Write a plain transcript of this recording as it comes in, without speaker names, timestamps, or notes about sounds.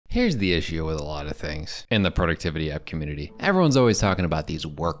Here's the issue with a lot of things in the productivity app community. Everyone's always talking about these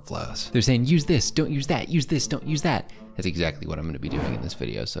workflows. They're saying, use this, don't use that, use this, don't use that. That's exactly what I'm gonna be doing in this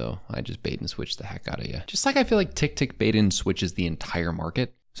video, so I just bait and switch the heck out of you. Just like I feel like TickTick bait and switches the entire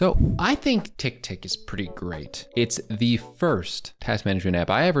market. So I think TickTick is pretty great. It's the first task management app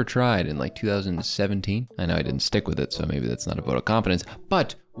I ever tried in like 2017. I know I didn't stick with it, so maybe that's not a vote of confidence,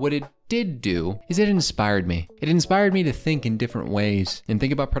 but what it did do is it inspired me. It inspired me to think in different ways and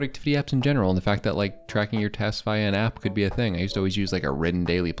think about productivity apps in general and the fact that like tracking your tasks via an app could be a thing. I used to always use like a written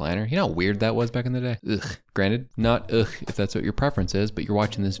daily planner. You know how weird that was back in the day? Ugh. Granted, not ugh if that's what your preference is, but you're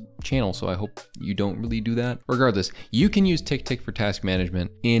watching this channel, so I hope you don't really do that. Regardless, you can use TickTick for task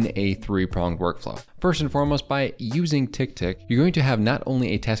management in a three-pronged workflow. First and foremost, by using TickTick, you're going to have not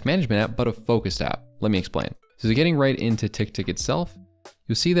only a task management app, but a focused app. Let me explain. So getting right into TickTick itself,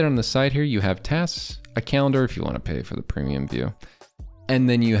 you'll see that on the side here, you have tasks, a calendar if you want to pay for the premium view. And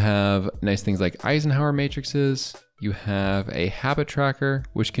then you have nice things like Eisenhower matrices. You have a habit tracker,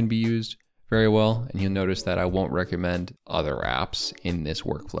 which can be used very well. And you'll notice that I won't recommend other apps in this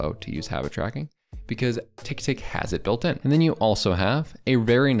workflow to use habit tracking because TickTick has it built in. And then you also have a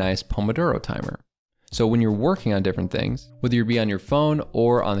very nice Pomodoro timer. So when you're working on different things, whether you be on your phone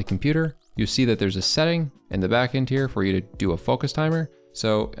or on the computer, you'll see that there's a setting in the back end here for you to do a focus timer.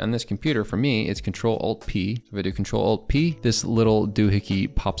 So on this computer, for me, it's Control-Alt-P. If I do Control-Alt-P, this little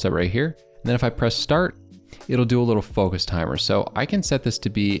doohickey pops up right here. And then if I press start, it'll do a little focus timer. So I can set this to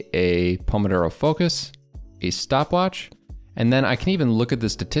be a Pomodoro focus, a stopwatch, and then I can even look at the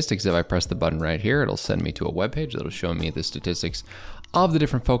statistics. If I press the button right here, it'll send me to a web page that'll show me the statistics of the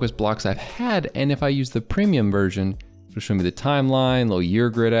different focus blocks I've had. And if I use the premium version, it'll show me the timeline, little year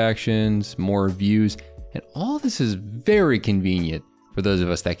grid actions, more views, and all this is very convenient for those of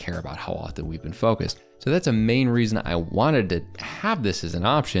us that care about how often we've been focused. So that's a main reason I wanted to have this as an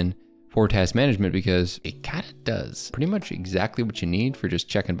option for task management, because it kind of does pretty much exactly what you need for just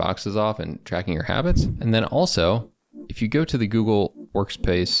checking boxes off and tracking your habits. And then also, if you go to the Google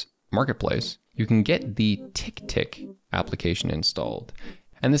Workspace Marketplace, you can get the TickTick application installed.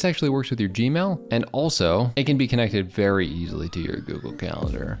 And this actually works with your Gmail, and also it can be connected very easily to your Google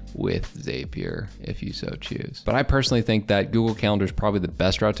Calendar with Zapier if you so choose. But I personally think that Google Calendar is probably the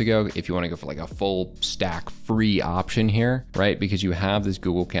best route to go if you want to go for like a full stack free option here, right? Because you have this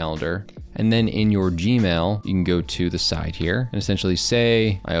Google Calendar, and then in your Gmail, you can go to the side here and essentially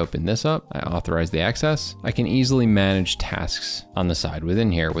say, I open this up, I authorize the access. I can easily manage tasks on the side within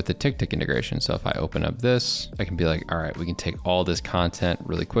here with the TickTick integration. So if I open up this, I can be like, all right, we can take all this content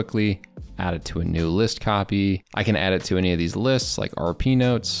really quickly, add it to a new list copy. I can add it to any of these lists like RP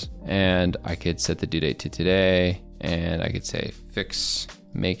notes, and I could set the due date to today, and I could say fix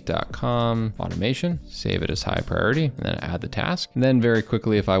make.com automation, save it as high priority, and then add the task. And then very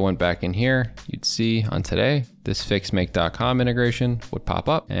quickly, if I went back in here, you'd see on today, this fix make.com integration would pop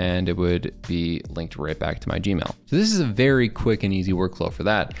up and it would be linked right back to my Gmail. So this is a very quick and easy workflow for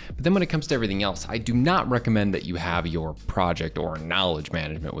that. But then when it comes to everything else, I do not recommend that you have your project or knowledge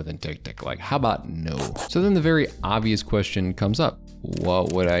management within TickTick. Like, how about no? So then the very obvious question comes up.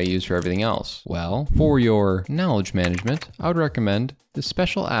 What would I use for everything else? Well, for your knowledge management, I would recommend this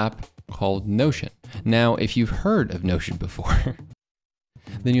special app called Notion. Now, if you've heard of Notion before,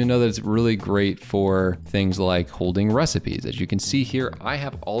 then you'll know that it's really great for things like holding recipes. As you can see here, I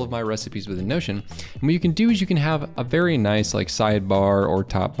have all of my recipes within Notion. And what you can do is you can have a very nice like sidebar or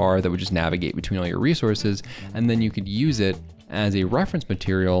top bar that would just navigate between all your resources. And then you could use it as a reference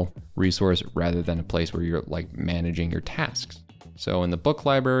material resource rather than a place where you're like managing your tasks. So in the book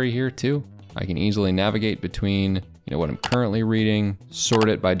library here too, I can easily navigate between what I'm currently reading, sort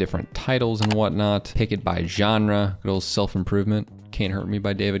it by different titles and whatnot, pick it by genre, good old self-improvement. Can't Hurt Me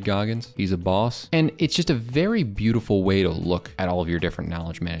by David Goggins. He's a boss. And it's just a very beautiful way to look at all of your different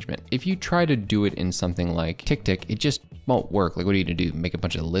knowledge management. If you try to do it in something like TickTick, it just won't work. Like, what are you gonna do? Make a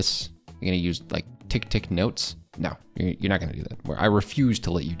bunch of lists? You're gonna use like TickTick notes? No, you're not gonna do that. I refuse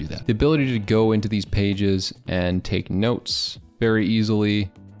to let you do that. The ability to go into these pages and take notes very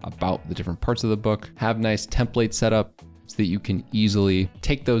easily about the different parts of the book, have nice templates set up so that you can easily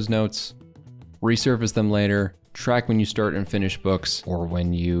take those notes, resurface them later, track when you start and finish books, or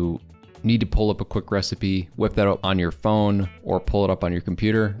when you need to pull up a quick recipe, whip that up on your phone or pull it up on your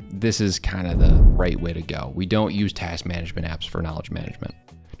computer. This is kind of the right way to go. We don't use task management apps for knowledge management.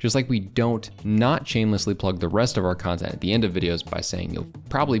 Just like we don't not shamelessly plug the rest of our content at the end of videos by saying you'll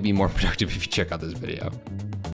probably be more productive if you check out this video.